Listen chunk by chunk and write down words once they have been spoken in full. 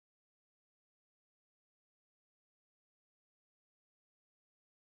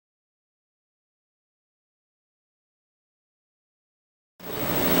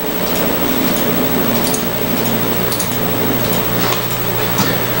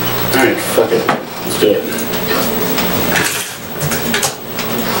Alright, fuck it. Let's do it.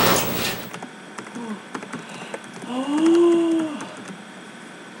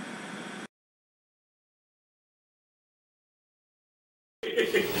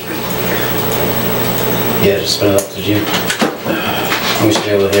 Yeah, just spin it up to you. We should be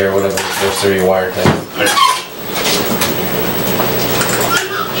able to hear whatever goes through your wire thing.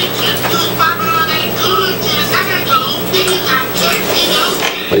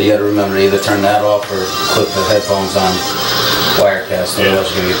 But you gotta remember to either turn that off or clip the headphones on Wirecast,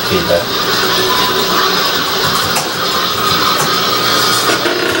 otherwise you're gonna get feedback.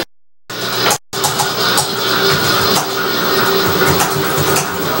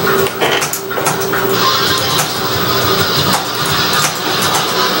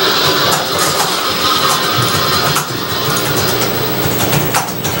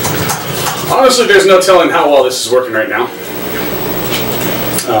 Honestly, there's no telling how well this is working right now.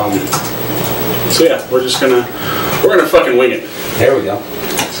 So yeah, we're gonna fucking wing it. There we go.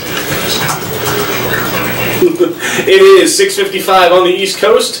 It is 6:55 on the East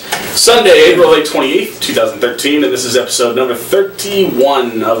Coast, Sunday, April 28th, 2013, and this is episode number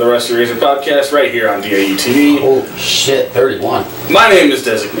 31 of the Rusty Razor podcast right here on DIU TV. Oh shit, 31. My name is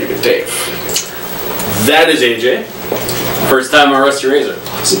Designated Dave. That is AJ. First time on Rusty Razor.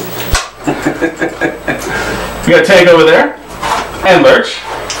 We got Tank over there, and Lurch.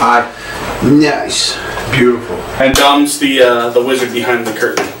 Hi. Nice. Beautiful. And Dom's the wizard behind the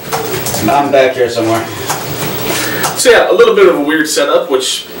curtain. I'm back here somewhere. So yeah, a little bit of a weird setup,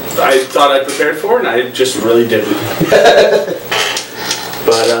 which I thought I prepared for, and I just really didn't.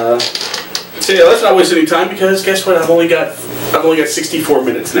 But so yeah, let's not waste any time because guess what? I've only got 64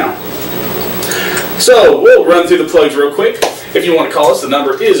 minutes now. So we'll run through the plugs real quick. If you want to call us, the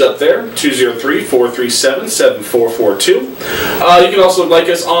number is up there, 203-437-7442. You can also like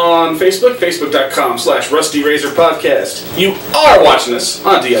us on Facebook, facebook.com/RustyRazorPodcast. You are watching us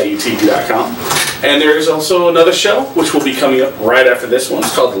on DIUTV.com. And there is also another show, which will be coming up right after this one.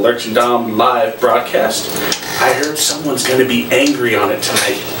 It's called the Lurch and Dom Live Broadcast. I heard someone's going to be angry on it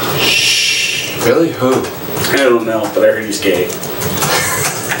tonight. Shh. Really? Who? I don't know, but I heard he's gay.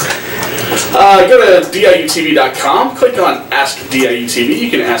 Go to DIUTV.com, click on Ask DIUTV. You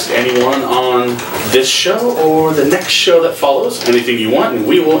can ask anyone on this show or the next show that follows anything you want, and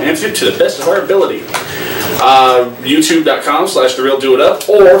we will answer it to the best of our ability. YouTube.com/TheRealDoItUp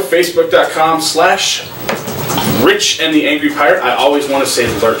or Facebook.com/Rich and the Angry Pirate. I always want to say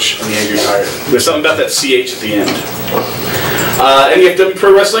Lurch and the Angry Pirate. There's something about that CH at the end.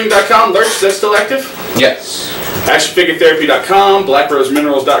 NEFWProWrestling.com, Lurch, is that still active? Yes. ActionFigureTherapy.com,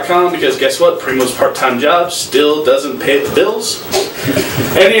 BlackRoseMinerals.com, because guess what? Primo's part-time job still doesn't pay the bills.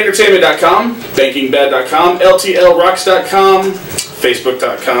 AndyEntertainment.com, BankingBad.com, LTLRocks.com,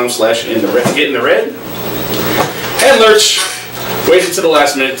 Facebook.com/GetInTheRed. And Lurch waited to the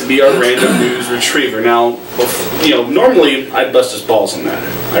last minute to be our random news retriever. Now, normally I'd bust his balls on that.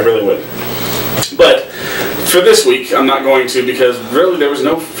 I really would. But for this week, I'm not going to because really there was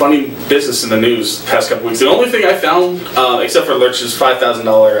no funny business in the news the past couple weeks. The only thing I found, except for Lurch's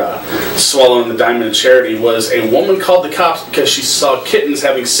 $5,000 swallowing the diamond in charity, was a woman called the cops because she saw kittens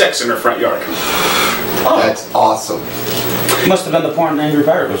having sex in her front yard. Oh. That's awesome. Must have been the porn the Angry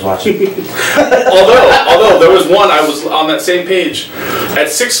Pirate was watching. although there was one, I was on that same page. At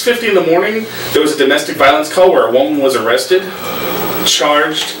 6:50 in the morning, there was a domestic violence call where a woman was arrested,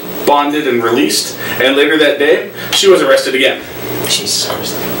 charged, bonded, and released, and later that day, she was arrested again. Jesus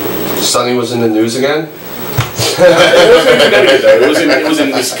Christ. Sonny was in the news again? It wasn't in Connecticut, though. It was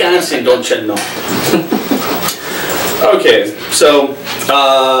in Wisconsin, don't you know? Okay, so,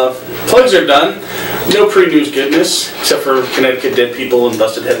 plugs are done. No pre-news goodness, except for Connecticut dead people and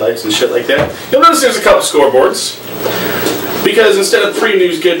busted headlights and shit like that. You'll notice there's a couple scoreboards. Because instead of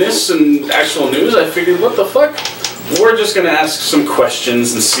pre-news goodness and actual news, I figured, what the fuck? We're just going to ask some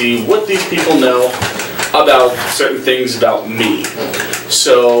questions and see what these people know about certain things about me.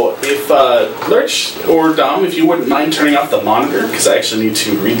 So if Lurch or Dom, if you wouldn't mind turning off the monitor, because I actually need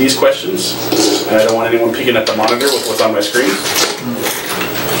to read these questions, and I don't want anyone peeking at the monitor with what's on my screen.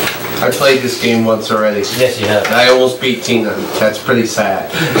 I played this game once already. Yes, you have. I almost beat Tina. That's pretty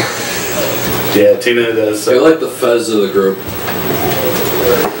sad. Yeah, Tina does. You're like the Fez of the group.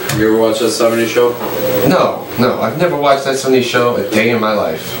 You ever watch that 70s show? No, I've never watched that Sunday show a day in my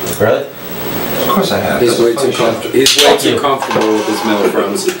life. Really? Of course I have. He's way too comfortable. He's way too comfortable with his male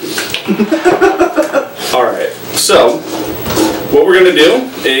friends. Alright, so what we're gonna do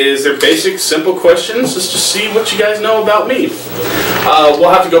is they're basic, simple questions, just to see what you guys know about me. We'll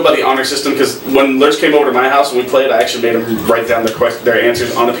have to go by the honor system because when Lurch came over to my house and we played, I actually made them write down their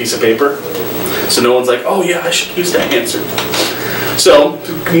answers on a piece of paper, so no one's like, "Oh yeah, I should use that answer." So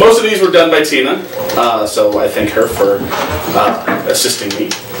most of these were done by Tina, so I thank her for assisting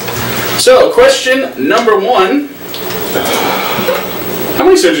me. So question number 1: how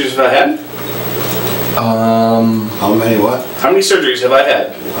many surgeries have I had? How many what? How many surgeries have I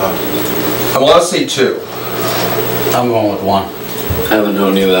had? I want to say 2. I'm going with 1. I haven't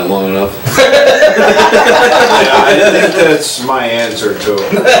known you that long enough. Yeah, I think that's my answer too.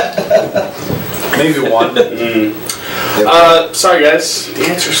 Maybe 1. Sorry guys, the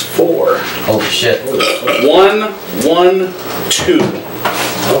answer's 4. Holy shit. 1, 1, 2.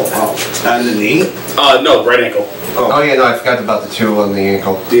 Oh wow. On the knee? No, right ankle. Oh yeah, no, I forgot about the 2 on the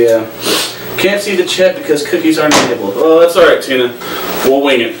ankle. Yeah. Can't see the chat because cookies aren't enabled. Oh, that's alright, Tina. We'll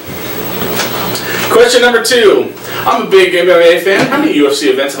wing it. Question number 2. I'm a big MMA fan. How many UFC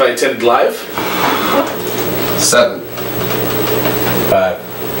events have I attended live? 7. 5.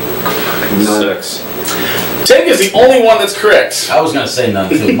 6. Tank is the only one that's correct. I was gonna say none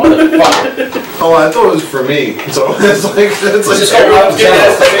too, motherfucker. Oh, I thought it was for me. So it's like Just Everyone's getting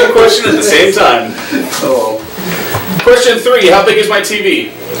asked the same question at the same time. oh. Question 3. How big is my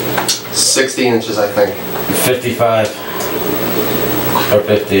TV? 60 inches, I think. 55 or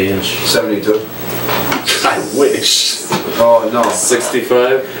 50 inch. 72. I wish. Oh no.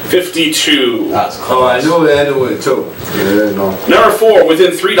 65. 52. That's close. Oh, I knew it ended with 2. Yeah, no. Number 4.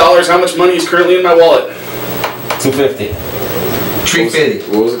 Within $3, how much money is currently in my wallet? 250.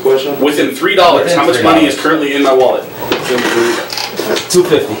 350. What was the question? Within $3, how much $3. money is currently in my wallet?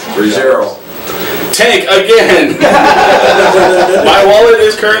 250. 0. Tank again. My wallet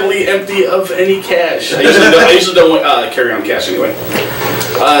is currently empty of any cash. I usually don't carry on cash anyway.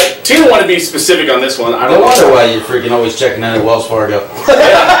 Tina wanted to be specific on this one. I No don't wonder know. why you're freaking always checking in at Wells Fargo.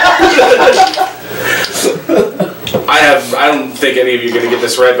 I don't think any of you are going to get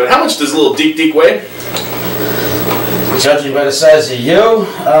this right, but how much does a little Deke Deke weigh? Judging by the size of you,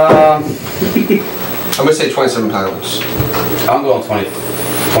 I'm gonna say 27 pounds. I'm going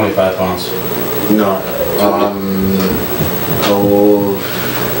 25 pounds. No. Oh,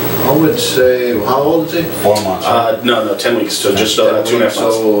 I would say. How old is he? 4 months. Right? No, 10 weeks, so just 2.5 months.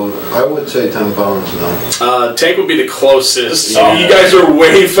 So I would say 10 pounds now. Tank would be the closest. Oh. You guys are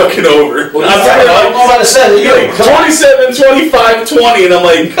way fucking over. I'm about to say, you're like 27, 25, 20, and I'm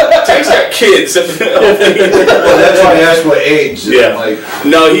like, Tank's got kids. Well, that's why I asked what age. Yeah. Like.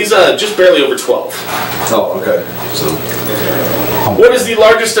 No, he's just barely over 12. Oh, okay. So. What is the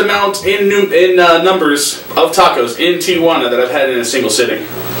largest amount in numbers of tacos in Tijuana that I've had in a single sitting?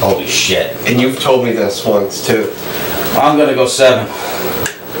 Holy shit. And you've told me this once too. I'm gonna go 7.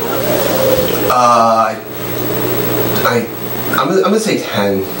 I'm gonna say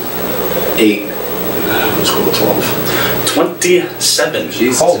 10. 8. Let's go with 12. 27.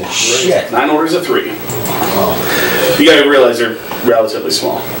 Jesus. Holy shit. 9 orders of 3. Oh. You gotta realize they're relatively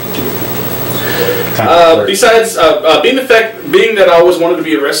small. Besides being that I always wanted to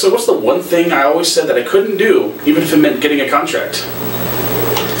be a wrestler, what's the one thing I always said that I couldn't do, even if it meant getting a contract?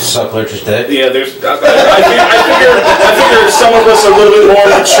 Suck Lurch's dick. Yeah, there's. I figure some of us are a little bit more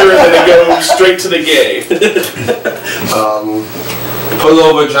mature than to go straight to the gay. Pull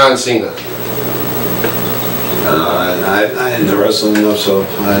over John Cena. I didn't wrestle enough, so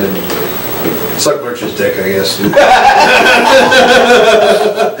I suck Lurch's dick, I guess. I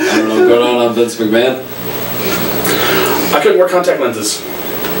don't know, go down on Vince McMahon. I couldn't wear contact lenses.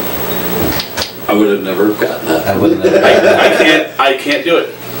 I would have never gotten that. I wouldn't have. I can't do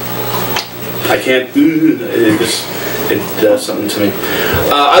it. I can't. It does something to me.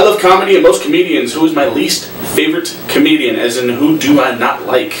 I love comedy, and most comedians. Who is my least favorite comedian? As in, who do I not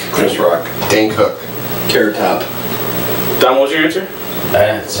like? Chris Rock. Dane Cook. Carrot Top. Don, what was your answer?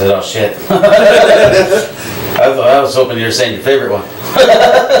 I said, oh shit. I was hoping you were saying your favorite one.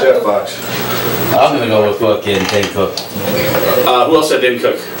 Jeff Fox. I'm gonna go with fucking Dane Cook. Who else said Dane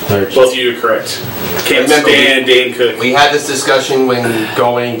Cook? Lurch. Both of you are correct. Can't stand Dane Cook. We had this discussion when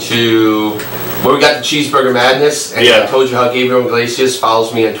going to where we got the Cheeseburger Madness, and Yeah. I told you how Gabriel Iglesias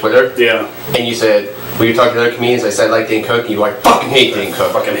follows me on Twitter, Yeah. and you said when you talking to other comedians, I said I like Dane Cook, and you like fucking hate Dane I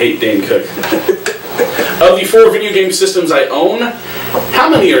Cook. fucking hate Dane Cook. Of the 4 video game systems I own, how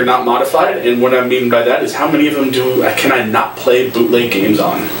many are not modified? And what I mean by that is how many of them can I not play bootleg games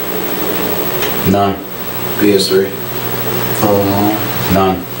on? None. PS3.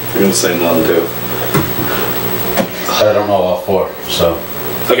 None. I'm gonna say none too. I don't know all 4, so.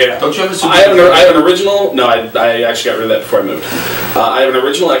 Okay. Don't you have a Super I have an original. No, I actually got rid of that before I moved. I have an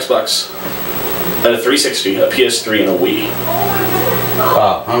original Xbox, a 360, a PS3, and a Wii.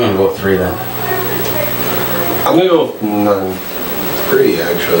 I'm gonna go with 3 then. I'm gonna go with none. 3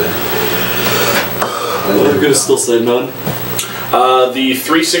 actually. I'm gonna still say none. The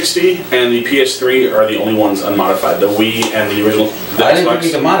 360 and the PS3 are the only ones unmodified. The Wii and the original I didn't think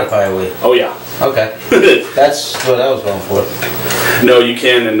you could modify a Wii. Oh yeah. Okay. That's what I was going for. No, you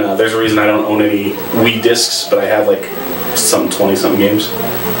can, and there's a reason I don't own any Wii discs, but I have like some 20-something games.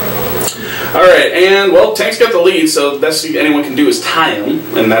 Alright, and well, Tank's got the lead, so the best anyone can do is tie him,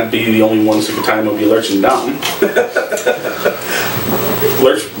 and that'd be the only ones who could tie him would be Lurch and Dom.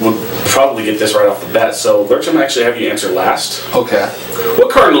 Lurch would probably get this right off the bat, so Lurch, I'm going to actually have you answer last. Okay. What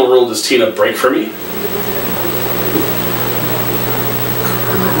cardinal rule does Tina break for me?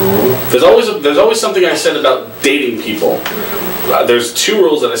 There's always something I said about dating people. There's 2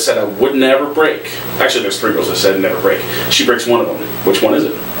 rules that I said I would never break. Actually, there's 3 rules I said never break. She breaks one of them. Which one is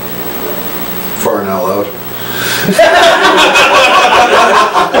it? Far and out loud.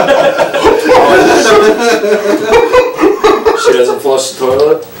 She doesn't flush the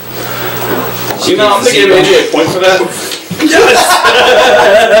toilet. You know, I'm thinking maybe a point for that. She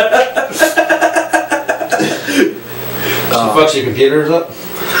fucks your computers up?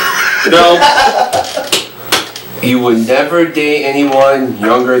 No. You would never date anyone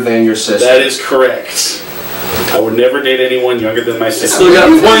younger than your sister. That is correct. I would never date anyone younger than my sister. Still got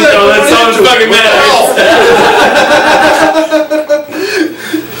a point though. That sounds fucking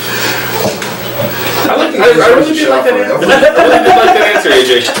I really did like that answer. I really did like that answer,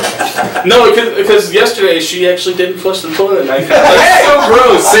 AJ. No, because yesterday she actually didn't flush the toilet, and I kind of That's so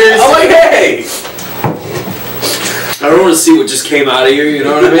gross. Seriously. I'm like, hey. I don't want to see what just came out of you. You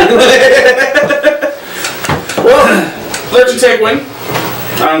know what I mean? Well, Lurch and Tank win.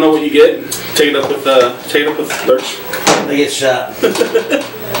 I don't know what you get. Take it up with Lurch. They get shot.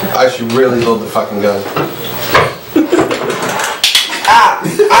 I should really load the fucking gun.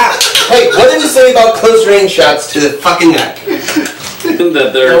 Hey, what did you say about close range shots to the fucking neck?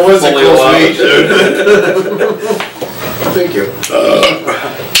 That they're fully allowed. Thank you.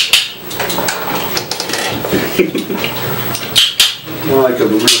 Well, I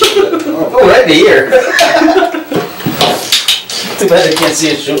could Oh, right in the ear. Too bad they can't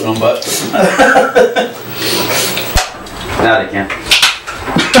see us shooting them, but. Now they can.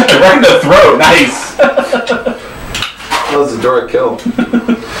 Right in the throat. Nice. That was a direct kill.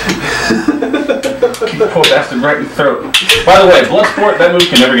 Poor bastard right in the throat. By the way, Bloodsport, that movie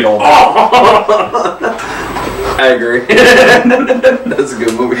can never get old. I agree. That's a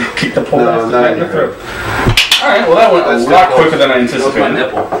good movie. Keep the poor bastard right in the throat. Alright, well that went a lot quicker than I anticipated. My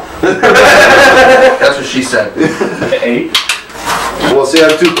nipple. That's what she said. 8. Well, see,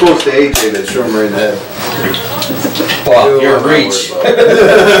 I'm too close to AJ to shoot him right in the head. Well, you're in reach.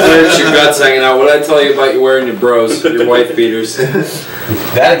 There's your guts hanging out. What did I tell you about you wearing your bros, your wife beaters?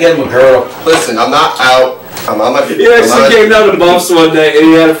 Gotta get him a girl. Listen, I'm not out. I'm on my feet. He actually came down to Buffs one day and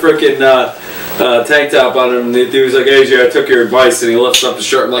he had a freaking tank top on him. And the dude was like, AJ, I took your advice. And he lifts up the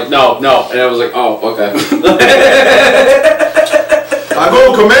shirt. I'm like, no. And I was like, oh, okay. I'm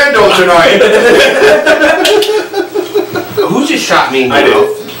going commando tonight. Who just shot me in the I did.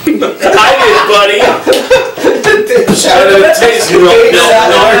 mouth? I did, buddy. Shot him in the taste. Shot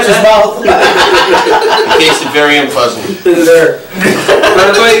in Lurch's mouth. It tasted very unpleasant.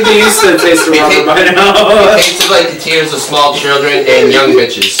 I thought you used to taste the rubber by now. It tasted like the tears of small children and young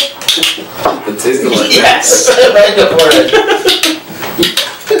bitches. It tasted like Yes. Right the word.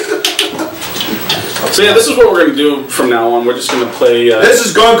 So yeah, this is what we're going to do from now on. We're just going to play This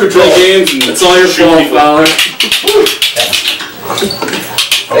is gun control. games. And It's all your shoot fault, people. Fowler.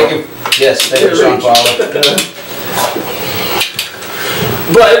 Thank you. Yes, thank you, Sean Fowler.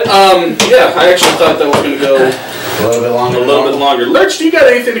 But, yeah, I actually thought that was going to go A little bit longer. a little bit longer. Lurch, do you got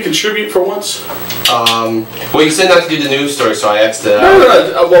anything to contribute for once? Well, you said not to do the news story, so I asked it.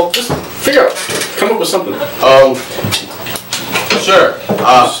 No. Well, just figure out. Come up with something. Sure.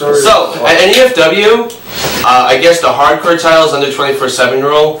 So, at NEFW, I guess the hardcore title is under 24/7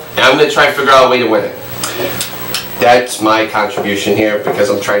 rule, and I'm going to try and figure out a way to win it. That's my contribution here, because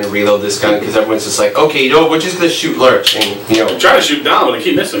I'm trying to reload this gun, because everyone's just like, okay, you know what, we're just going to shoot Lurch, and, you know. I'm trying to shoot down, but I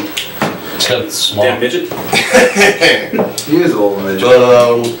keep missing. It's small. Damn midget. He is a little midget.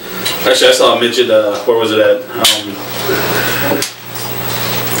 Actually, I saw a midget, where was it at?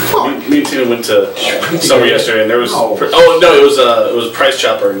 Me and Tina went to somewhere yesterday, and there was... it was a Price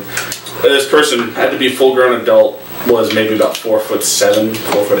Chopper, and this person had to be a full-grown adult, was maybe about 4'7",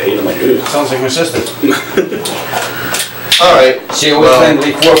 4'8". I'm like, ooh. Sounds like my sister. All right. She always claimed to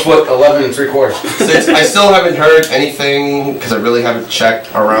be 4'11" ¾ Since I still haven't heard anything, because I really haven't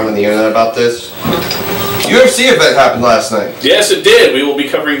checked around on the internet about this. UFC event happened last night. Yes, it did. We will be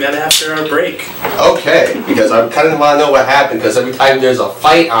covering that after our break. Okay, because I kind of want to know what happened, because every time there's a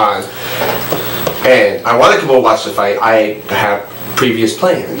fight on, and I want to come over and watch the fight, I have previous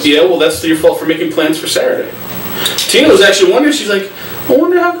plans. Yeah, well, that's your fault for making plans for Saturday. Tina was actually wondering, she's like, I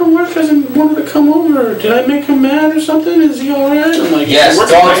wonder how come Mark hasn't wanted to come over. Did I make him mad or something? Is he alright? I'm like, yes,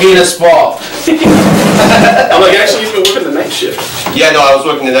 it's all Tina's fault. I'm like, actually, he's been working the night shift. Yeah, no, I was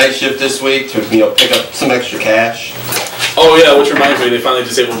working the night shift this week to, pick up some extra cash. Oh yeah, which reminds me, they finally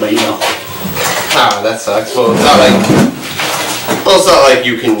disabled my email. Ah, that sucks. Well, it's not like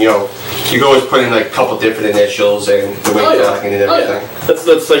you can, you can always put in like a couple different initials and the way you're talking and everything.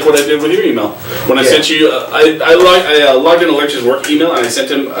 That's like what I did with your email. When I sent you, I logged into Lurch's work email and I sent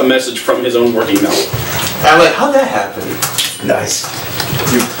him a message from his own work email. I'm like, how'd that happen? Nice.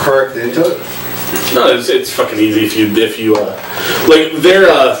 You correct into it? No, it's fucking easy if you like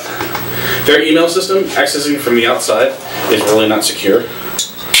their email system accessing from the outside is really not secure.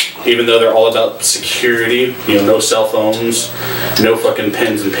 Even though they're all about security, no cell phones, no fucking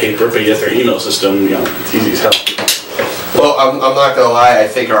pens and paper, but yet their email system, it's easy as hell. Well, I'm not gonna lie. I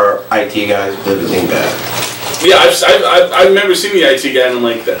think our IT guys did everything bad. Yeah, I remember seeing the IT guy, and I'm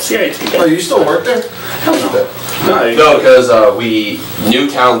like, that's the IT guy. Oh, you still work there? Hell no. No, because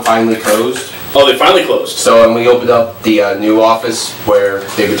Newtown finally closed. Oh, they finally closed. So, and we opened up the new office where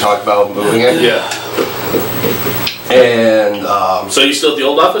they would talk about moving it. Yeah. And so you still at the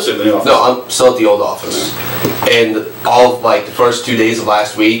old office or the new office? No, I'm still at the old office. And all of, the first 2 days of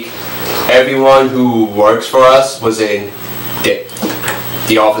last week, everyone who works for us was in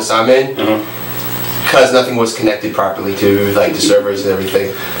the office I'm in, because nothing was connected properly to the servers and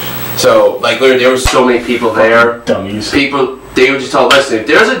everything. So literally there were so many people there. Dummies. People, they would just tell, listen, if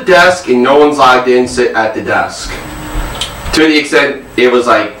there's a desk and no one's logged in, sit at the desk. To the extent it was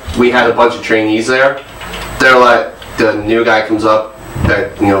we had a bunch of trainees there. They're like, the new guy comes up,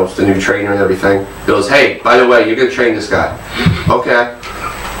 that the new trainer and everything, goes, hey, by the way, you're gonna train this guy. Okay.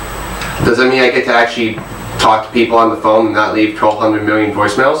 Does that mean I get to actually talk to people on the phone and not leave 1,200 million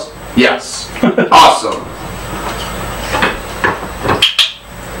voicemails? Yes. Awesome.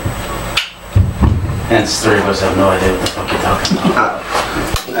 Hence, 3 of us have no idea what the fuck you're talking about.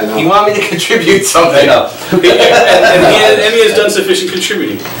 You want me to contribute something? I know. and he has done sufficient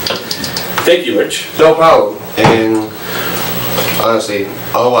contributing. Thank you, Lurch. No problem. And honestly,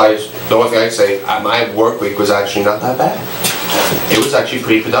 otherwise, the only thing I can say, my work week was actually not that bad. It was actually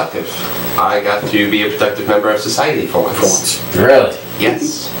pretty productive. I got to be a productive member of society for once. Really?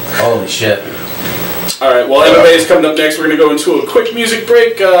 Yes. Holy shit. Alright, well, MMA is coming up next. We're going to go into a quick music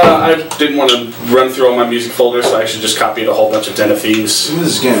break. I didn't want to run through all my music folders, so I actually just copied a whole bunch of Den of Thieves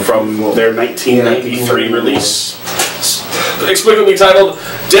from their 1993 release. Explicitly titled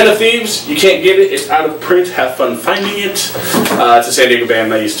Den of Thieves. You can't get it. It's out of print. Have fun finding it. It's a San Diego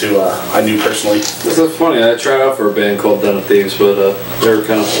band I knew personally. This is funny. I tried out for a band called Den of Thieves, but they were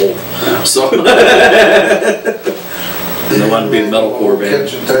kind of old. So they wanted to be a metalcore band.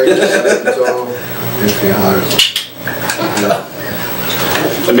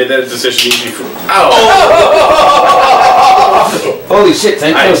 I made that decision easy for. Ow! Holy shit!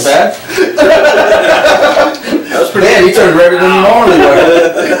 Tank that was bad. That was pretty. Man, you turned redder than you normally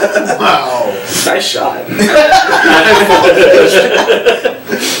were. Wow! Nice shot.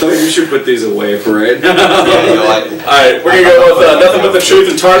 You should put these away for right now. Alright, we're gonna go with Nothing But the Truth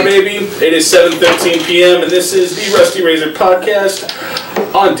and Tar Baby. It is 7:13 p.m. and this is the Rusty Razor podcast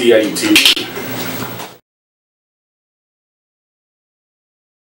on DIU TV.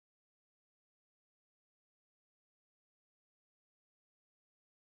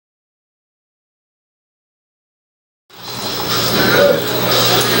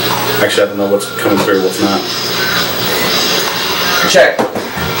 Actually, I don't know what's coming through, what's not. Check.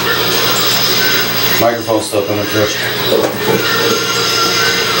 Microphone's still coming through.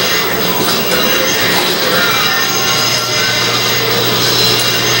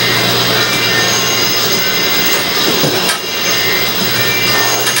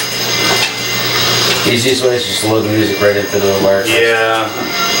 Easiest way is just load the music right into the wire. Yeah.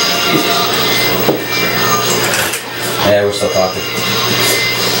 Yeah, we're still talking.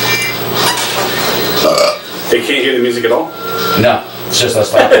 They can't hear the music at all? No, it's just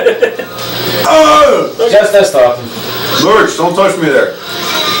us talking. Just us talking. Lurch, don't touch me there.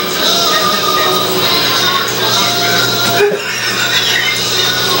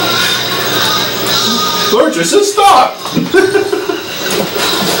 Lurch, I said stop!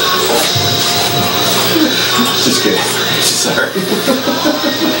 Just kidding. Just sir.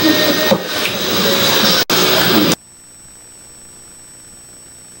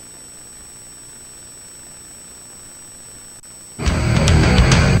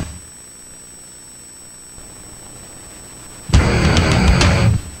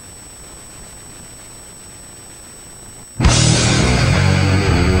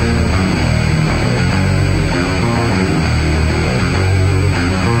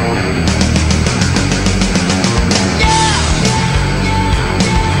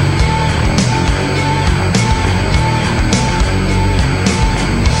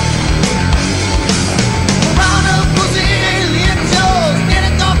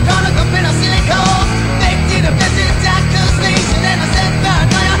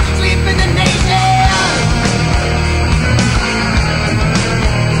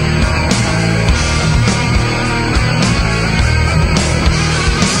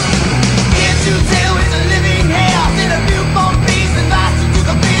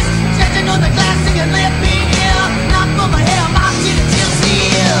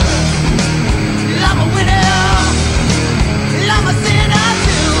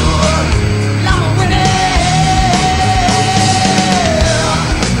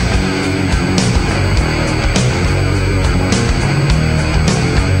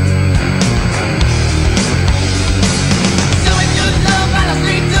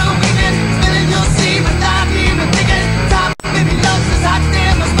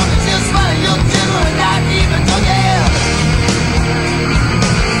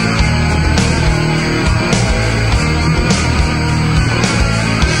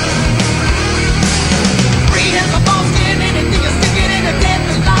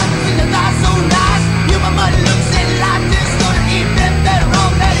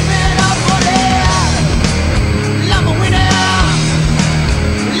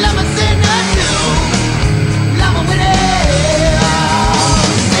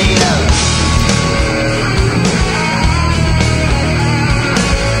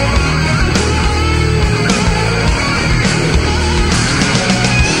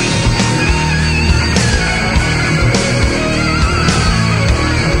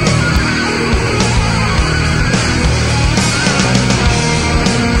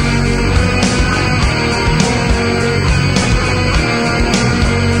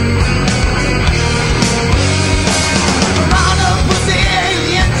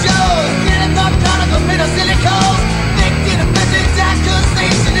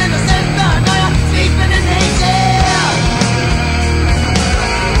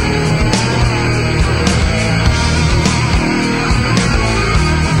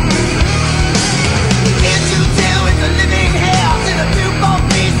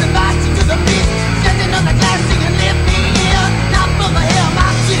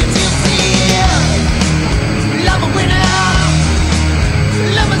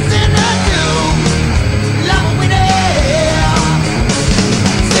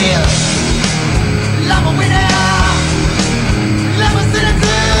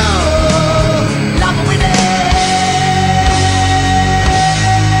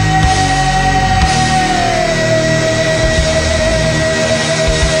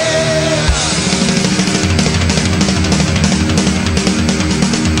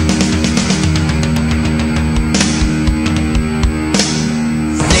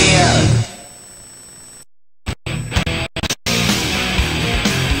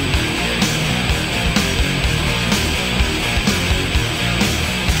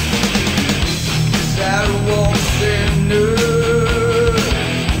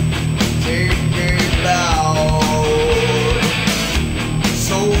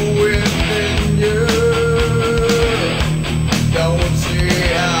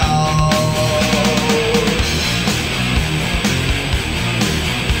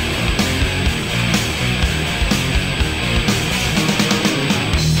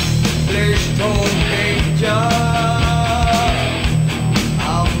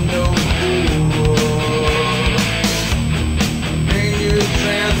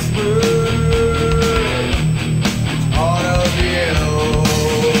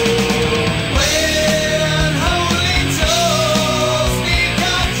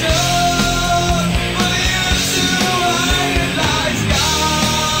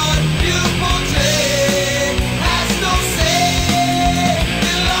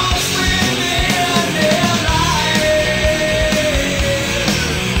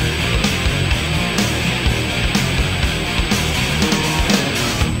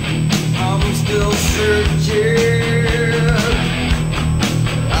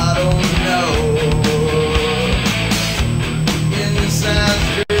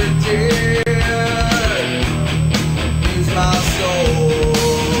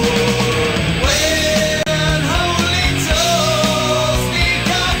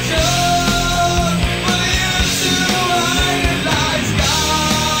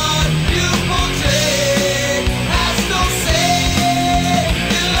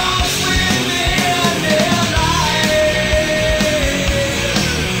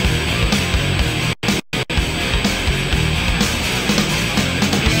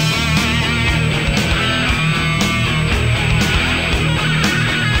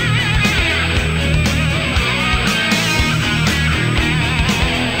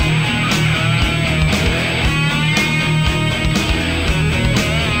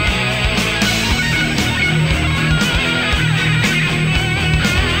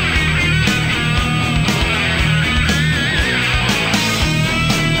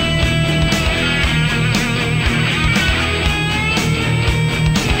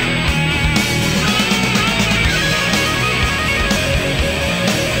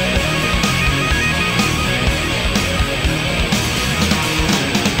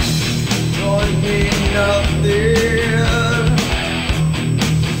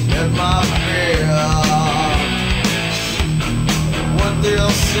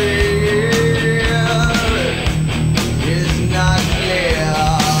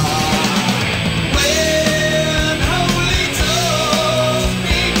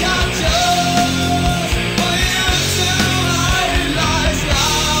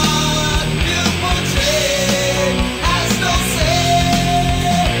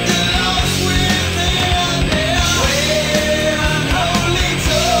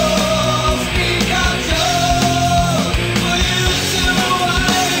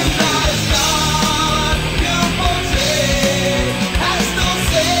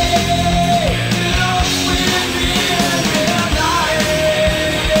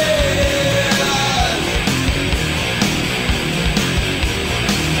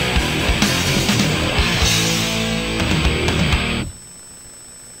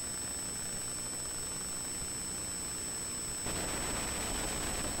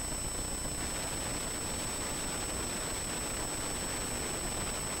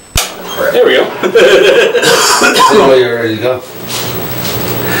 There we go. Oh, you're ready to go.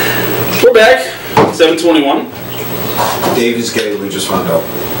 We're back. 7:21. Dave is gay, we just found out.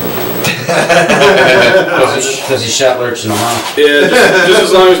 Because he shot Lurch in the mouth. Yeah, just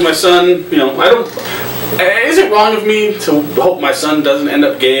as long as my son, you know, I don't. Is it wrong of me to hope my son doesn't end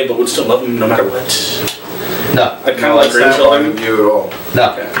up gay, but would still love him no matter what? No. I'd kind of like grandchildren. You at all.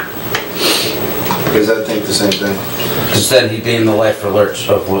 No. Okay. Because I think the same thing. Because then he'd be in the life for Lurch,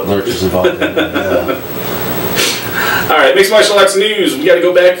 of what Lurch is involved in. Alright, mixed martial arts news. We got to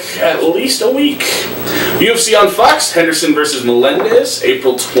go back at least a week. UFC on Fox, Henderson versus Melendez,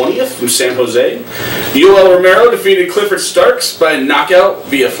 April 20th from San Jose. Yoel Romero defeated Clifford Starks by knockout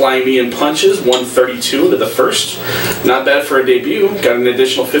via flying knee and punches, 132 into the first. Not bad for a debut. Got an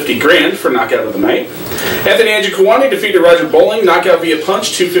additional 50 grand for knockout of the night. Anthony Njokuani defeated Roger Bowling, knockout via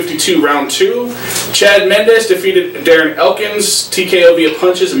punch, 252 round 2. Chad Mendes defeated Darren Elkins, TKO via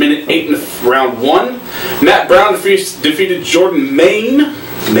punches, a minute 8 in round 1. Matt Brown defeated Jordan Maine.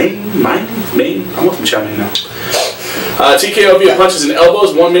 I'm up from China now. TKO via punches and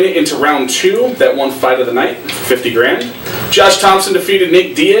elbows, 1 minute into round 2. That one fight of the night, 50 grand. Josh Thompson defeated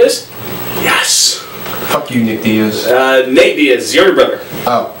Nick Diaz. Yes. Fuck you, Nick Diaz. Nate Diaz, younger brother.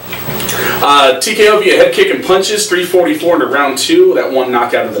 Oh. TKO via head kick and punches, 344 into round 2. That one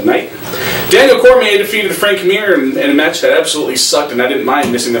knockout of the night. Daniel Cormier defeated Frank Mir in a match that absolutely sucked, and I didn't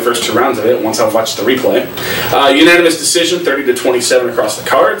mind missing the first 2 rounds of it once I watched the replay. Unanimous decision, 30-27 across the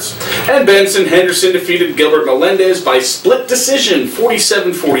cards. And Benson Henderson defeated Gilbert Melendez by split decision,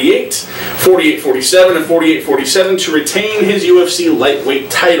 47-48, 48-47, and 48-47 to retain his UFC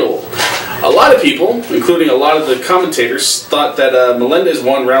lightweight title. A lot of people, including a lot of the commentators, thought that Melendez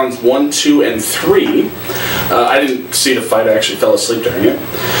won rounds 1, 2, and 3. I didn't see the fight. I actually fell asleep during it.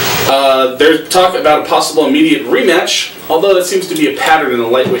 There's talk about a possible immediate rematch, although that seems to be a pattern in the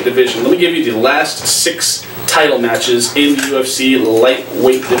lightweight division. Let me give you the last 6 title matches in the UFC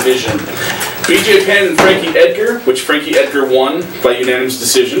lightweight division. BJ Penn and Frankie Edgar, which Frankie Edgar won by unanimous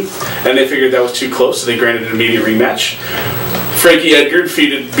decision, and they figured that was too close, so they granted an immediate rematch. Frankie Edgar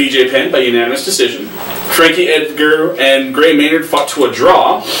defeated BJ Penn by unanimous decision. Frankie Edgar and Gray Maynard fought to a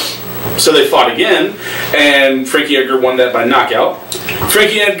draw, so they fought again, and Frankie Edgar won that by knockout.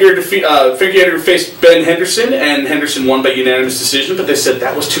 Frankie Edgar faced Ben Henderson, and Henderson won by unanimous decision, but they said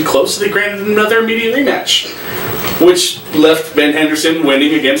that was too close, so they granted another immediate rematch, which left Ben Henderson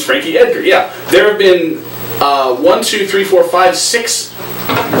winning against Frankie Edgar. Yeah, there have been 1, 2, 3, 4, 5, 6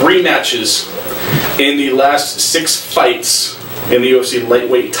 rematches in the last 6 fights in the UFC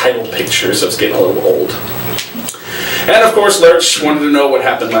lightweight title picture, so it's getting a little old. And of course, Lurch wanted to know what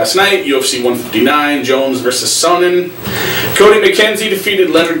happened last night. UFC 159, Jones versus Sonnen. Cody McKenzie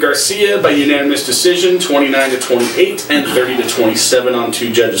defeated Leonard Garcia by unanimous decision, 29-28 and 30-27 on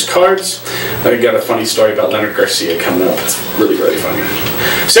 2 judges' cards. I got a funny story about Leonard Garcia coming up. It's really, really funny.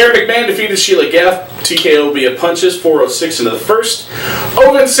 Sarah McMahon defeated Sheila Gaff, TKO via punches, 406 into the first.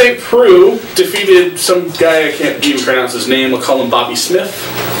 Owen St. Preux defeated some guy, I can't even pronounce his name, we'll call him Bobby Smith.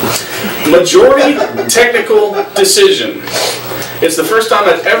 Majority technical decision. It's the first time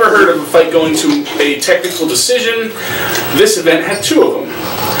I've ever heard of a fight going to a technical decision. This event had 2 of them.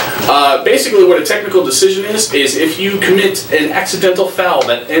 Basically what a technical decision is if you commit an accidental foul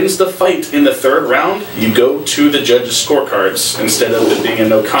that ends the fight in the 3rd round, you go to the judges' scorecards instead of it being a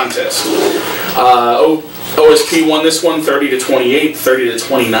no contest. OSP won this one 30-28,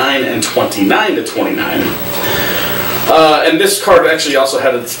 30-29, and 29-29. And this card actually also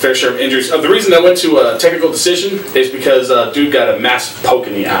had a fair share of injuries. The reason I went to a technical decision is because dude got a massive poke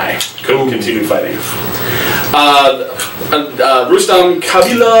in the eye. Couldn't continue fighting. Rustam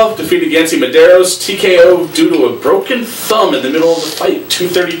Khabilov defeated Yancy Medeiros TKO due to a broken thumb in the middle of the fight.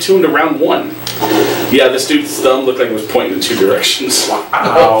 2:32 into round 1. Yeah, this dude's thumb looked like it was pointing in 2 directions.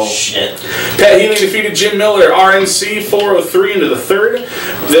 Oh shit. Pat Healy defeated Jim Miller, RNC 403 into the 3rd.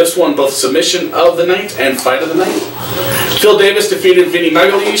 This won both submission of the night and fight of the night. Phil Davis defeated Vinny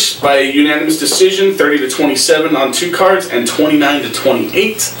Magalish by unanimous decision, 30-27 on 2 cards and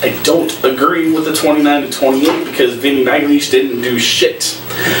 29-28. I don't agree with the 29-28 because Vinny Magalish didn't do shit.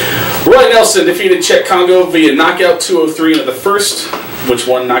 Roy Nelson defeated Chet Congo via knockout 203 into the 1st, which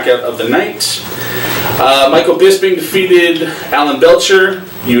won knockout of the night. Michael Bisping defeated Alan Belcher,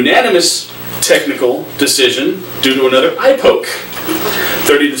 unanimous technical decision due to another eye poke.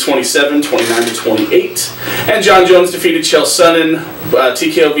 30-27, 29-28. And John Jones defeated Chael Sonnen,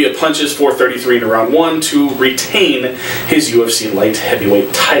 TKO via punches, 4:33 into round 1 to retain his UFC light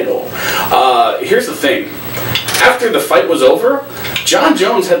heavyweight title. Here's the thing. After the fight was over, John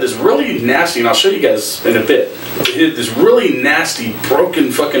Jones had this really nasty, and I'll show you guys in a bit, he had this really nasty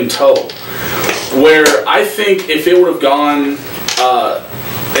broken fucking toe, where I think if it would have gone,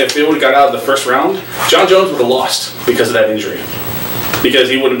 if it would have got out of the first round, John Jones would have lost because of that injury. Because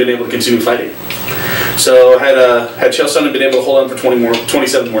he wouldn't have been able to continue fighting. So had Chael Sonnen been able to hold on for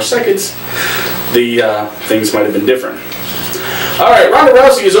 27 more seconds, the things might have been different. Alright, Ronda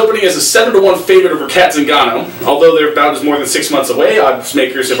Rousey is opening as a 7-1 favorite over Kat Zingano. Although their bout is more than 6 months away, odds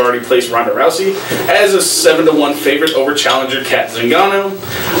makers have already placed Ronda Rousey as a 7-1 favorite over challenger Kat Zingano.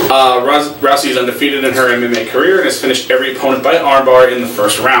 Rousey is undefeated in her MMA career and has finished every opponent by armbar in the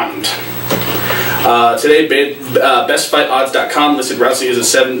first round. Today, BestFightOdds.com listed Rousey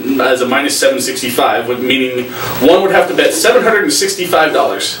as a minus 765, meaning one would have to bet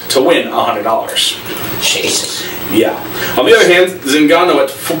 $765 to win $100. Jesus. Yeah. On the other hand, Zingano at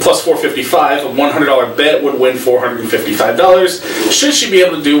plus 455, a $100 bet would win $455. Should she be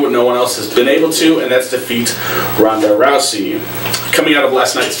able to do what no one else has been able to, and that's defeat Ronda Rousey. Coming out of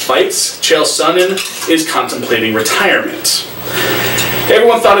last night's fights, Chael Sonnen is contemplating retirement.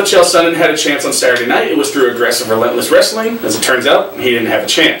 Everyone thought that Chael Sonnen had a chance on Saturday night. It was through aggressive, relentless wrestling. As it turns out, he didn't have a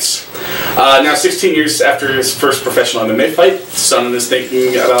chance. Now, 16 years after his first professional MMA fight, Sonnen is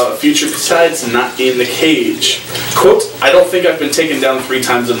thinking about a future besides not in the cage. Quote, "I don't think I've been taken down 3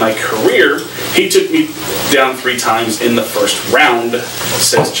 times in my career. He took me down 3 times in the first round,"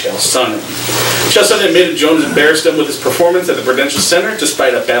 says Chael Sonnen. Chael Sonnen admitted Jones embarrassed him with his performance at the Prudential Center.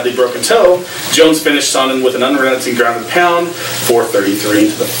 Despite a badly broken toe, Jones finished Sonnen with an unrelenting ground and pound, 4:33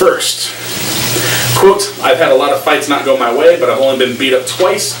 into the first. Quote, "I've had a lot of fights not go my way, but I've only been beat up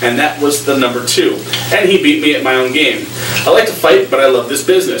twice, and that was the number 2. And he beat me at my own game. I like to fight, but I love this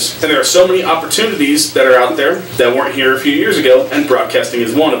business. And there are so many opportunities that are out there that weren't here a few years ago, and broadcasting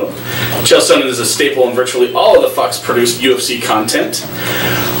is one of them." Chael Sonnen is a staple in virtually all of the Fox-produced UFC content.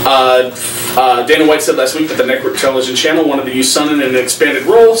 Dana White said last week that the network television channel wanted to use Sonnen in an expanded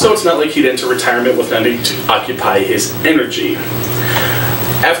role, so it's not like he'd enter retirement with nothing to occupy his energy.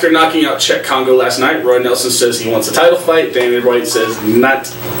 After knocking out Chet Congo last night, Roy Nelson says he wants a title fight. Dana White says not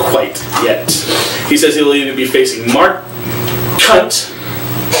quite yet. He says he'll either be facing Mark Cunt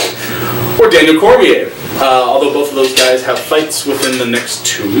or Daniel Cormier, although both of those guys have fights within the next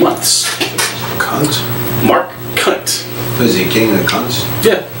 2 months. Cunt? Mark Cunt. Is he king of cunts?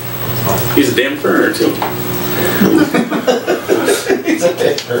 Yeah. He's a damn foreigner, too. He's a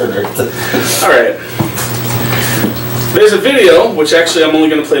big burner. Alright. There's a video, which actually I'm only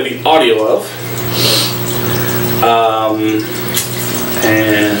going to play the audio of. Okay,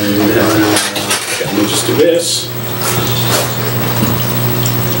 let me just do this.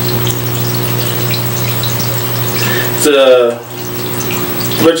 It's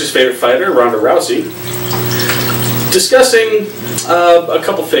Lurch's favorite fighter, Ronda Rousey, discussing a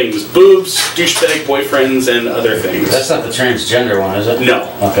couple things. Boobs, douchebag boyfriends, and other things. That's not the transgender one, is it? No.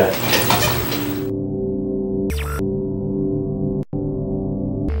 Okay.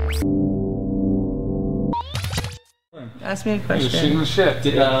 Ask me a question. Shooting the shit. Do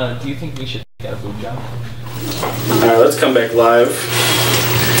you think we should get a boob job? Alright, let's come back live.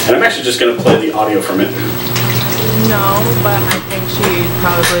 And I'm actually just going to play the audio from it. No, but I think she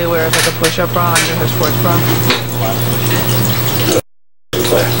probably wears like a push-up bra under her sports bra.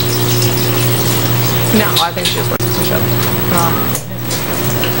 Play. No, I think she just wears a push-up bra.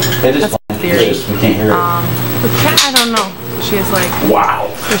 It is That's fine. theory. We can't hear it. But Kat, I don't know. She has like Wow.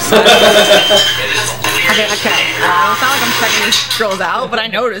 her side. Okay. It's not like I'm checking these girls out, but I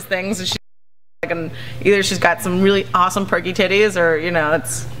notice things. And she's like, either she's got some really awesome perky titties, or you know,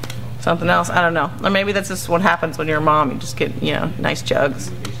 it's something else. I don't know. Or maybe that's just what happens when you're a mom. You just get, you know, nice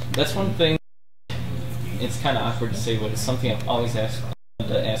jugs. That's one thing it's kind of awkward to say, but it's something I've always asked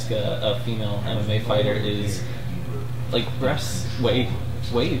to ask a female MMA fighter is, like, breasts weigh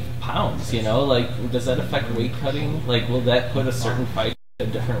pounds, you know? Like, does that affect weight cutting? Like, will that put a certain fighter in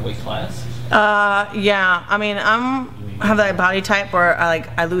a different weight class? Yeah. I mean, I have that body type where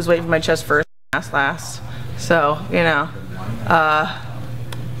I lose weight from my chest first, ass last. So, you know,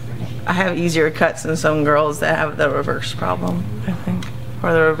 I have easier cuts than some girls that have the reverse problem, I think,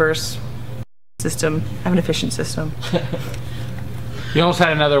 or the reverse system. I have an efficient system. You almost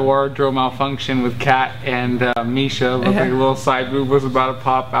had another wardrobe malfunction with Kat and Misha. Looked like a little side boob was about to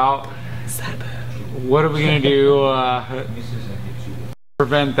pop out. Side boob. What are we gonna do to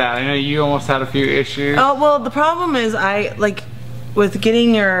prevent that? I know you almost had a few issues. Oh, well, the problem is with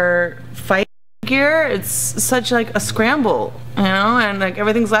getting your fight gear, it's such like a scramble, you know, and like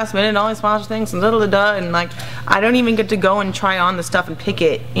everything's last minute, all these sponsor things and da-da-da-da, and like I don't even get to go and try on the stuff and pick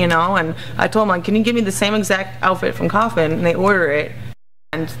it, you know. And I told them, like, can you give me the same exact outfit from Coffin? And they order it,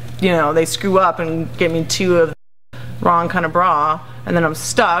 and you know, they screw up and get me 2 of the wrong kind of bra, and then I'm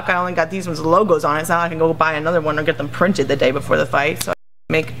stuck. I only got these ones with logos on it. It's not like I can go buy another one or get them printed the day before the fight, so I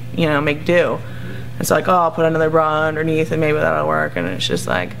make do. And so like, oh, I'll put another bra underneath and maybe that'll work. And it's just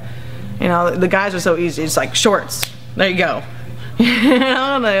like, you know, the guys are so easy. It's like shorts. There you go. You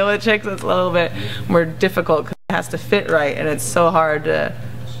know, the chicks, it's a little bit more difficult because it has to fit right, and it's so hard to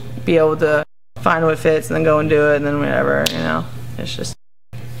be able to find what fits and then go and do it and then whatever. You know, it's just.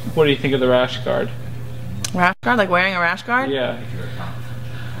 What do you think of the rash guard? Rash guard, like wearing a rash guard? Yeah.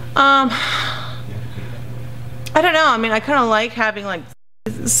 I don't know. I mean, I kind of like having like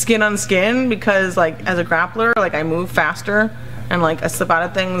skin on skin because like as a grappler, like I move faster. And like I slip out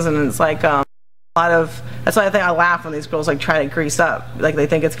of things, and it's like a lot of. That's why I think I laugh when these girls like try to grease up, like they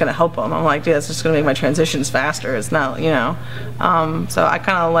think it's gonna help them. I'm like, dude, it's just gonna make my transitions faster. It's not, you know. So I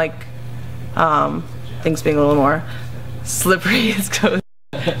kind of like things being a little more slippery. It's going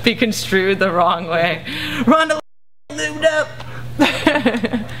to be construed the wrong way. Ronda lubed up.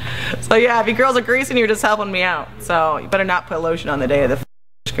 So yeah, if you girls are greasing, you're just helping me out. So you better not put lotion on the day of the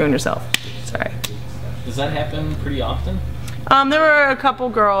screwing yourself. Sorry. Does that happen pretty often? There were a couple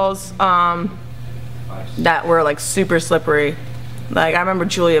girls that were like super slippery. Like I remember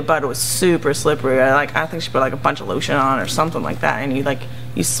Julia Budd was super slippery. I think she put like a bunch of lotion on or something like that, and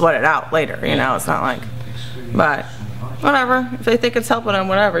you sweat it out later. You know, it's not like, but whatever. If they think it's helping them,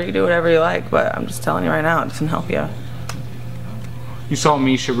 whatever. You do whatever you like. But I'm just telling you right now, it doesn't help you. You saw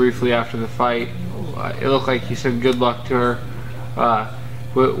Misha briefly after the fight. It looked like you said good luck to her.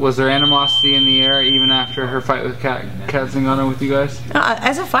 Was there animosity in the air even after her fight with Kat Zingano with you guys?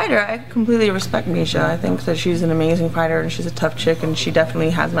 As a fighter, I completely respect Misha. I think that she's an amazing fighter and she's a tough chick, and she definitely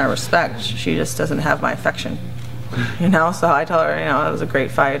has my respect. She just doesn't have my affection. You know, so I told her, you know, it was a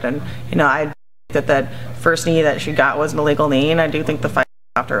great fight, and you know, I think that first knee that she got was an illegal knee, and I do think the fight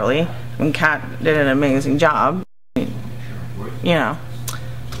stopped early. And Kat did an amazing job. You know,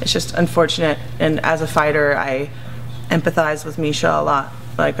 it's just unfortunate, and as a fighter, I empathize with Misha a lot.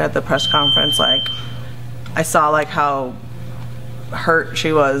 Like at the press conference, like I saw like how hurt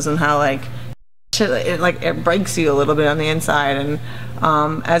she was and how like it breaks you a little bit on the inside. And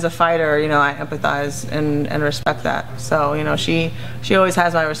as a fighter, you know, I empathize and respect that. So you know, she always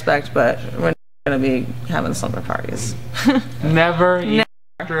has my respect, but we're not gonna be having slumber parties. Never.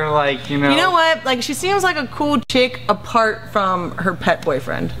 After like, you know. You know what? Like she seems like a cool chick apart from her pet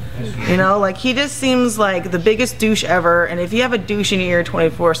boyfriend. You know, like he just seems like the biggest douche ever. And if you have a douche in your ear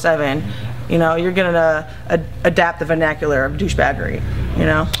 24/7, you know, you're gonna adapt the vernacular of douchebaggery. You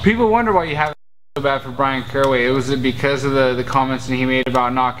know. People wonder why you have so bad for Brian Caraway. Was it because of the comments that he made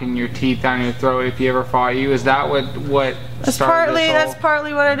about knocking your teeth down your throat if he ever fought you? Is that what? That's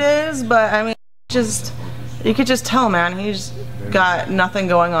partly what it is. But I mean, just you could just tell, man. He's got nothing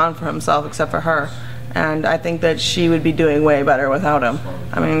going on for himself except for her, and I think that she would be doing way better without him.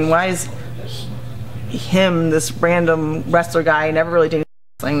 I mean, why is him, this random wrestler guy, never really did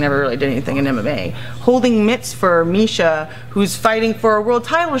anything in MMA, holding mitts for Misha, who's fighting for a world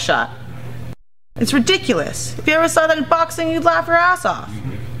title shot? It's ridiculous. If you ever saw that in boxing, you'd laugh your ass off.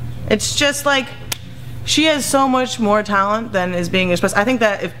 It's just like she has so much more talent than is being expressed. I think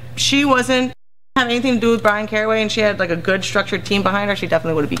that if she wasn't have anything to do with Brian Caraway and she had like a good structured team behind her, she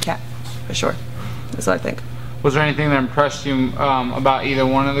definitely would have beat Kat, for sure. That's what I think. Was there anything that impressed you about either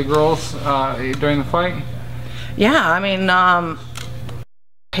one of the girls during the fight? Yeah, I mean,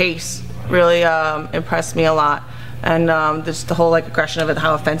 pace really impressed me a lot, and just the whole like aggression of it,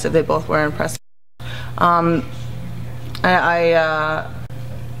 how offensive they both were, impressed. And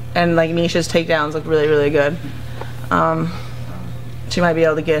like Misha's takedowns look really, really good. She might be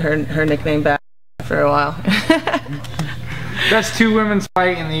able to get her nickname back after a while. That's 2 women's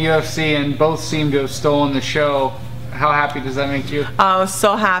fight in the UFC, and both seem to have stolen the show. How happy does that make you? I was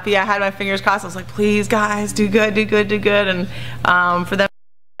so happy. I had my fingers crossed. I was like, please, guys, do good, do good, do good. And for them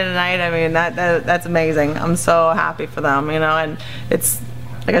tonight, I mean, that's amazing. I'm so happy for them, you know. And it's,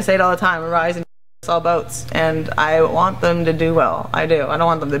 like I say it all the time, a rising all boats. And I want them to do well. I do. I don't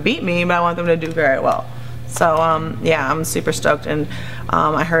want them to beat me, but I want them to do very well. So, yeah, I'm super stoked. And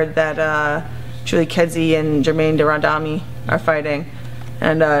I heard that Julie Kedzie and Jermaine Durandami are fighting.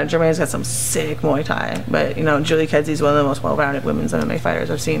 And Jermaine's got some sick Muay Thai, but you know, Julie Kedzie is one of the most well-rounded women's MMA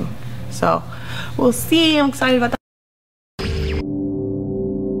fighters I've seen. So we'll see. I'm excited about that.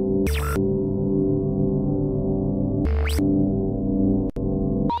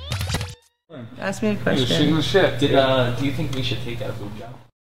 Ask me a question. You're shooting the shit. Do you think we should take out a boob job?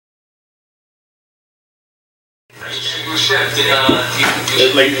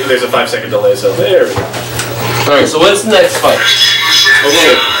 Like, there's a 5-second delay, so there we go. Alright, so what's the next fight?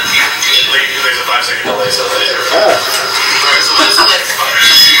 Okay. There's a 5-second delay, so there we go. Alright, so what's the next fight?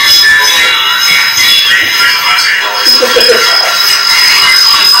 There's a 5-second delay, so there we go.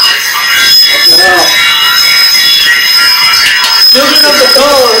 Children of the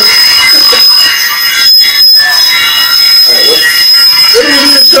Corn! Alright, what do we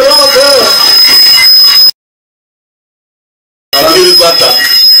need to shut off, bro? Unmute his laptop.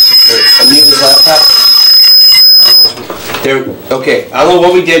 Unmute his laptop? There, okay, I don't know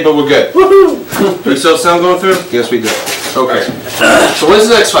what we did, but we're good. Woohoo! Do we still have sound going through? Yes, we do. Okay. So when's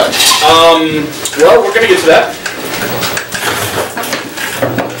the next fight? Well, we're gonna get to that.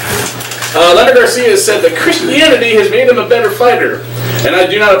 Leonard Garcia has said that Christianity has made him a better fighter. And I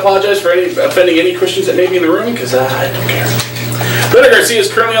do not apologize for offending any Christians that may be in the room, because I don't care. Leonard Garcia is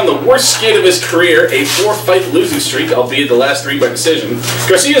currently on the worst skid of his career, a 4-fight losing streak, albeit the last 3 by decision.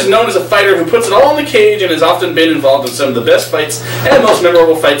 Garcia is known as a fighter who puts it all in the cage and has often been involved in some of the best fights and most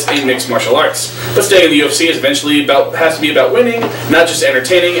memorable fights in mixed martial arts. But staying in the UFC has to be about winning, not just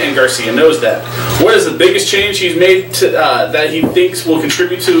entertaining, and Garcia knows that. What is the biggest change he's made that he thinks will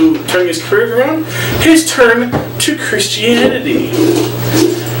contribute to turning his career around? His turn to Christianity.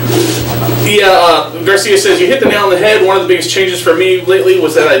 Garcia says, you hit the nail on the head. One of the biggest changes for me lately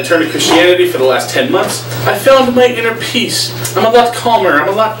was that I turned to Christianity for the last 10 months. I found my inner peace. I'm a lot calmer. I'm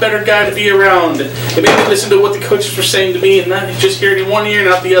a lot better guy to be around. It made me listen to what the coaches were saying to me and not just hear it in one ear,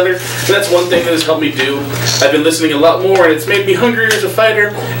 not the other. And that's one thing that has helped me do. I've been listening a lot more, and it's made me hungrier as a fighter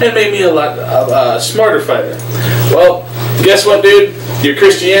and made me a lot smarter fighter. Well, guess what, dude? Your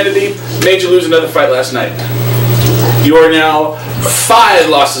Christianity made you lose another fight last night. You are now 5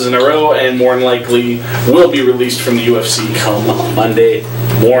 losses in a row, and more than likely will be released from the UFC come Monday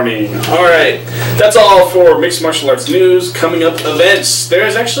morning. Alright, that's all for mixed martial arts news. Coming up events. There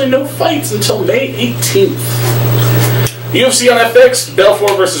is actually no fights until May 18th. UFC on FX,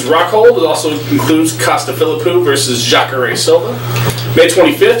 Belfort versus Rockhold. It also includes Costa Philippou versus Jacare Silva. May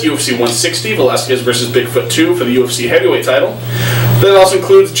 25th, UFC 160, Velasquez versus Bigfoot 2 for the UFC heavyweight title. That also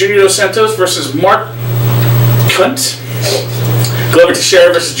includes Junior Dos Santos versus Mark Cunt. Glover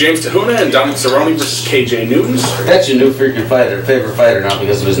Teixeira versus James Tahuna, and Dominic Cerrone versus KJ Nunes. That's your new freaking fighter, favorite fighter now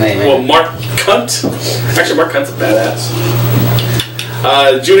because of his name. Well, Mark Cunt. Actually, Mark Cunt's a badass.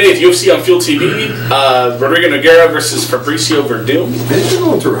 June 8th, UFC on Fuel TV. Rodrigo Nogueira versus Fabricio Verdum. Didn't you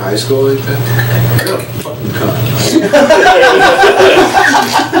go through high school like that? You're a fucking cunt.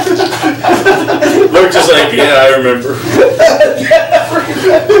 Lurch is like, yeah, I remember.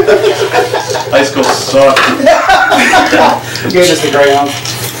 High school sucked. Gave us the gray one.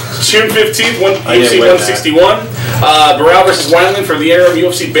 June 15th, UFC 161. Barao versus Wineland for the interim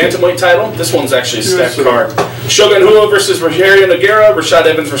UFC Bantamweight title. This one's actually a stacked card. Shogun Hua versus Rogerio Nogueira, Rashad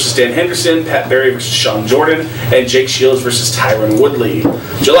Evans versus Dan Henderson, Pat Berry versus Sean Jordan, and Jake Shields versus Tyron Woodley.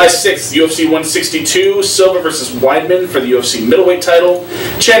 July 6th, UFC 162, Silva versus Weidman for the UFC middleweight title,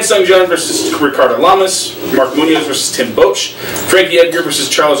 Chan Sung-Jung versus Ricardo Lamas, Mark Munoz versus Tim Boetsch, Frankie Edgar versus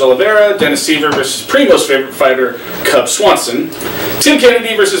Charles Oliveira, Dennis Seaver versus Primo's favorite fighter, Cub Swanson, Tim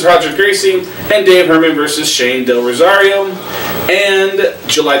Kennedy versus Roger Gracie, and Dave Herman versus Shane Del Rosario. And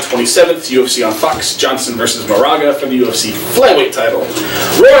July 27th, UFC on Fox, Johnson versus Moraga for the UFC flyweight title.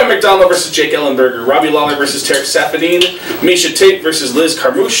 Roy McDonald versus Jake Ellenberger, Robbie Lawler versus Tarek Safadine, Misha Tate versus Liz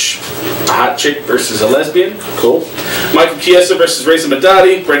Carmouche, a hot chick versus a lesbian, cool. Michael Chiesa versus Reza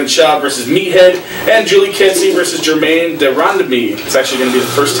Madadi, Brendan Schaub versus Meathead, and Julie Kedzie versus Jermaine de Randamie. It's actually going to be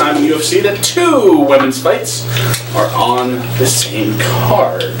the first time in UFC that 2 women's fights are on the same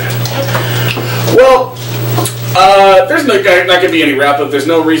card. Well, there's not going to be any wrap-up. There's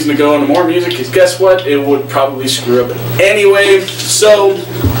no reason to go into more music, because guess what? It would probably screw up anyway. So,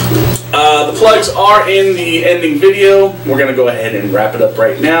 The plugs are in the ending video. We're going to go ahead and wrap it up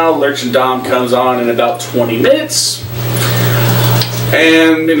right now. Lurch and Dom comes on in about 20 minutes.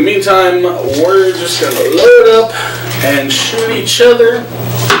 And in the meantime, we're just going to load up and shoot each other.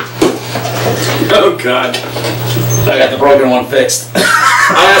 Oh, God. I got the broken one fixed.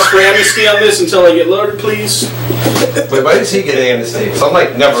 I ask for amnesty on this until I get loaded, please. Wait, why does he get amnesty? So I'm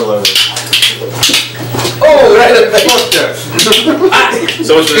like never loaded. Oh, right in the face.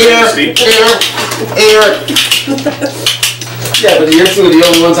 So much for amnesty. Yeah, but you're two of the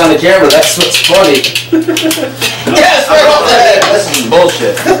only ones on the camera. That's what's funny. Yes, right off the head. This is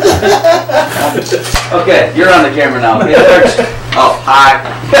bullshit. Okay, you're on the camera now. Okay, Lurch. Oh, hi.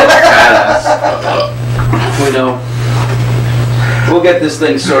 Badass. We know. We'll get this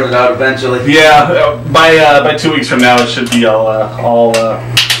thing sorted out eventually. Yeah, by 2 weeks from now, it should be all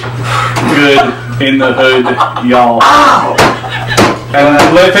good in the hood, y'all. Ow!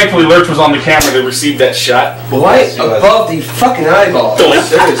 And thankfully, Lurch was on the camera to receive that shot. Right above the fucking eyeball.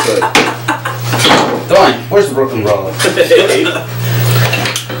 Seriously. Done. Where's the broken umbrella?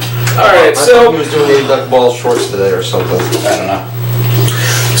 Alright, I thought so he was doing 8 duck ball shorts today or something. I don't know.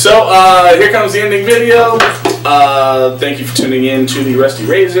 So, here comes the ending video. Thank you for tuning in to the Rusty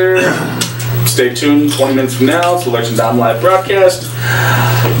Razor. Stay tuned 20 minutes from now. It's the Lurch and Dom live broadcast.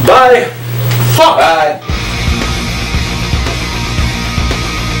 Bye. Fuck. Bye.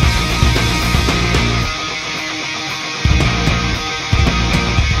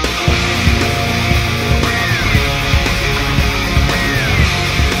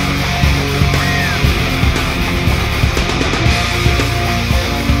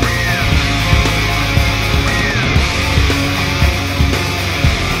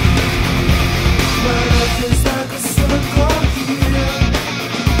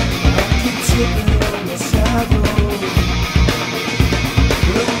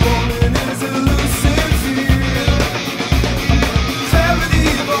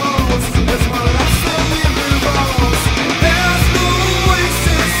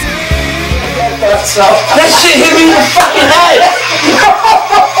 That shit hit me in the fucking head!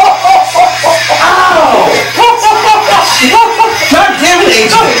 Ow! God damn it,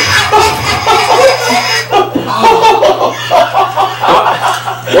 AJ!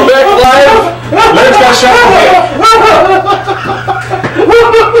 We're back live. Lurch got shot in the head.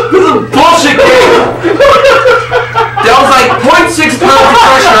 This is a bullshit game! That was like 0.6 pounds of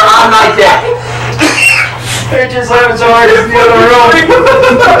pressure on my deck. They're just laughing so hard as the other room.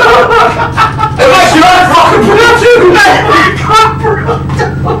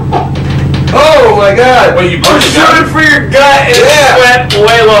 Oh my god! Wait, you I'm punched shooting for your gut and it went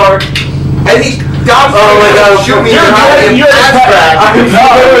way lower. And he got shoot me in the You're into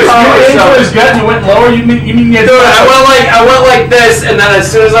his gut and you went lower? You mean you had... I went like this, and then as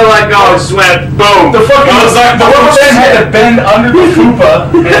soon as I let go, it just went boom. The fucking... The rubber band had to bend under the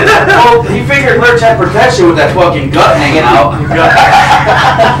fupa. Well, he figured Lurch had protection with that fucking gut hanging out.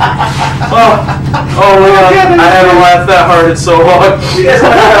 Oh my god, I haven't laughed that hard in so long.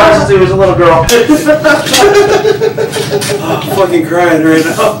 He was a little girl. I'm fucking crying right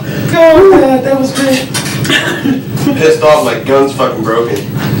now. Oh man, that was great. pissed off, my gun's fucking broken.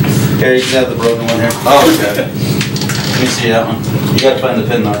 Here, you can have the broken one here. Oh, okay. Let me see that one. You got to find the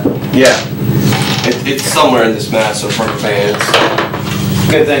pin mark. Yeah. It's somewhere in this massive rubber band.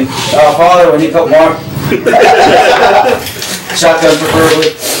 Good thing. Father, we need a couple more. Shotgun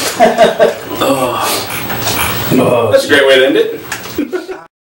preferably. That's a great way to end it.